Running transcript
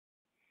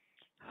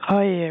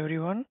Hi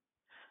everyone.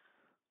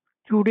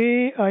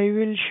 Today I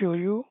will show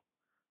you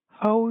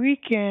how we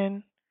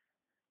can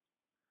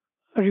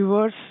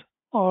reverse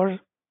or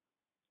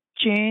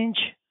change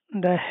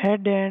the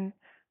head and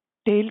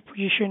tail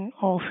position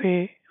of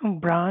a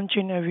branch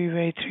in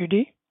Aveva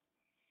E3D.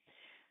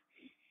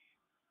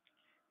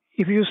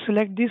 If you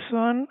select this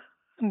one,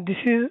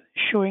 this is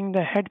showing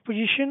the head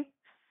position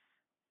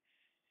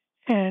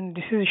and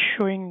this is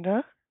showing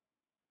the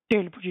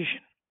tail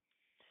position.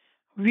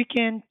 We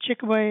can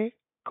check by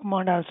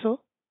command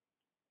also.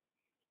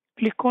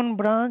 Click on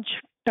branch,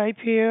 type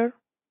here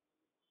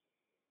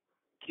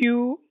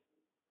QHref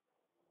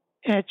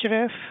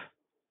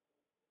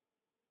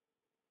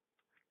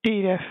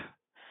TREF.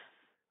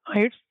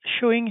 It's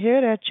showing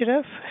here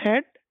href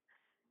head.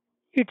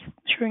 It's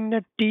showing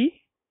the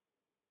T.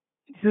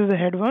 This is the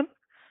head one.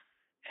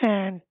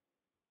 And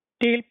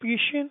tail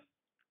position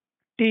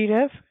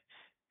TREF.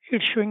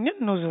 It's showing the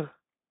nozzle.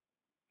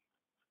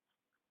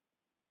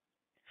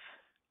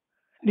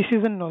 This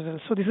is the nozzle.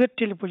 So this is the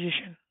tail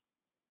position.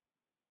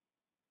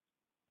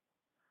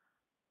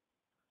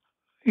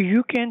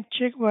 You can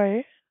check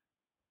by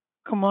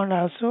command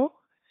also.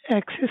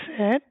 Axis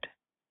at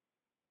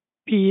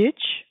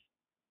pH.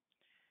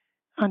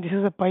 And this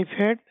is the pipe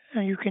head.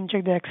 And you can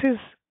check the axis.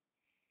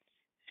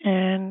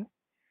 And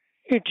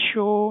it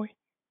show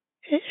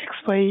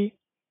XY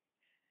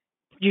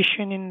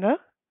position in the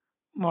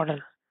model.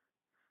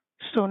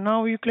 So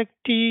now you click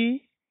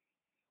T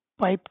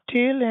pipe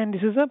tail and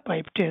this is a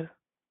pipe tail.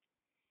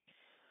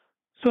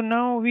 So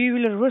now we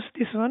will reverse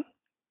this one.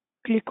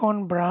 Click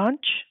on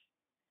branch.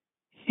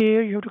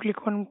 Here you have to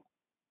click on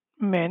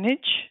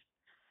manage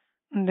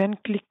and then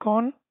click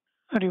on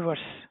reverse.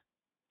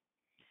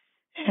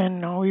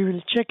 And now we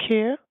will check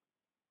here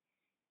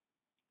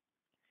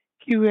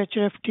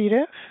QHref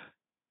TREF.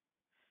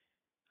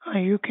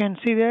 You can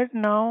see that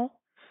now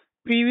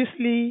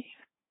previously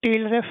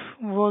tail ref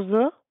was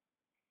the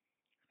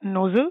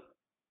nozzle.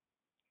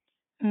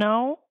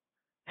 Now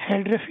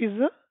head ref is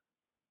the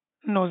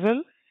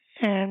nozzle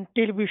and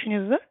tail position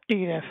is the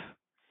TREF.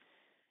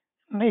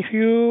 Now if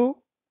you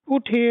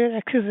put here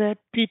axis at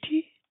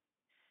PT,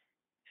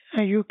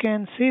 you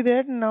can see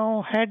that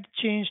now head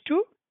changed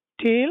to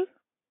tail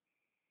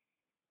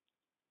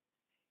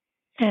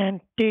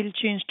and tail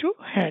changed to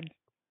head.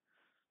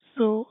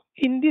 So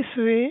in this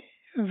way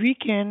we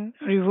can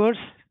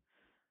reverse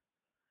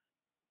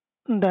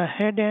the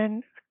head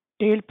and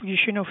tail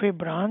position of a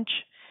branch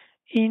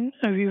in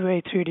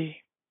Aveva E3D.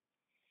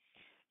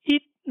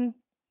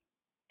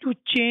 To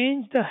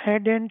change the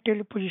head and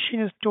tail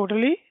position is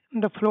totally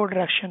the flow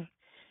direction.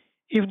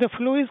 If the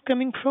flow is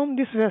coming from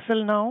this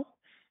vessel now,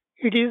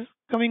 it is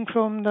coming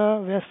from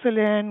the vessel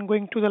and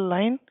going to the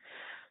line.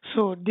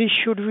 So this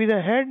should be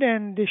the head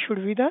and this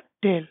should be the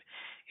tail.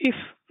 If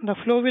the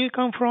flow will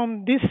come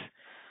from this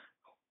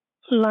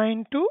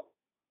line to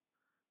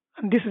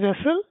this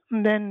vessel,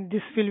 then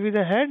this will be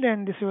the head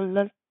and this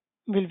will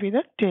be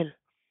the tail.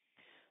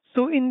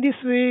 So in this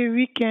way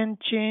we can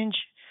change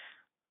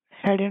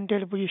head and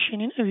tail position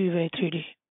in Aveva E3D.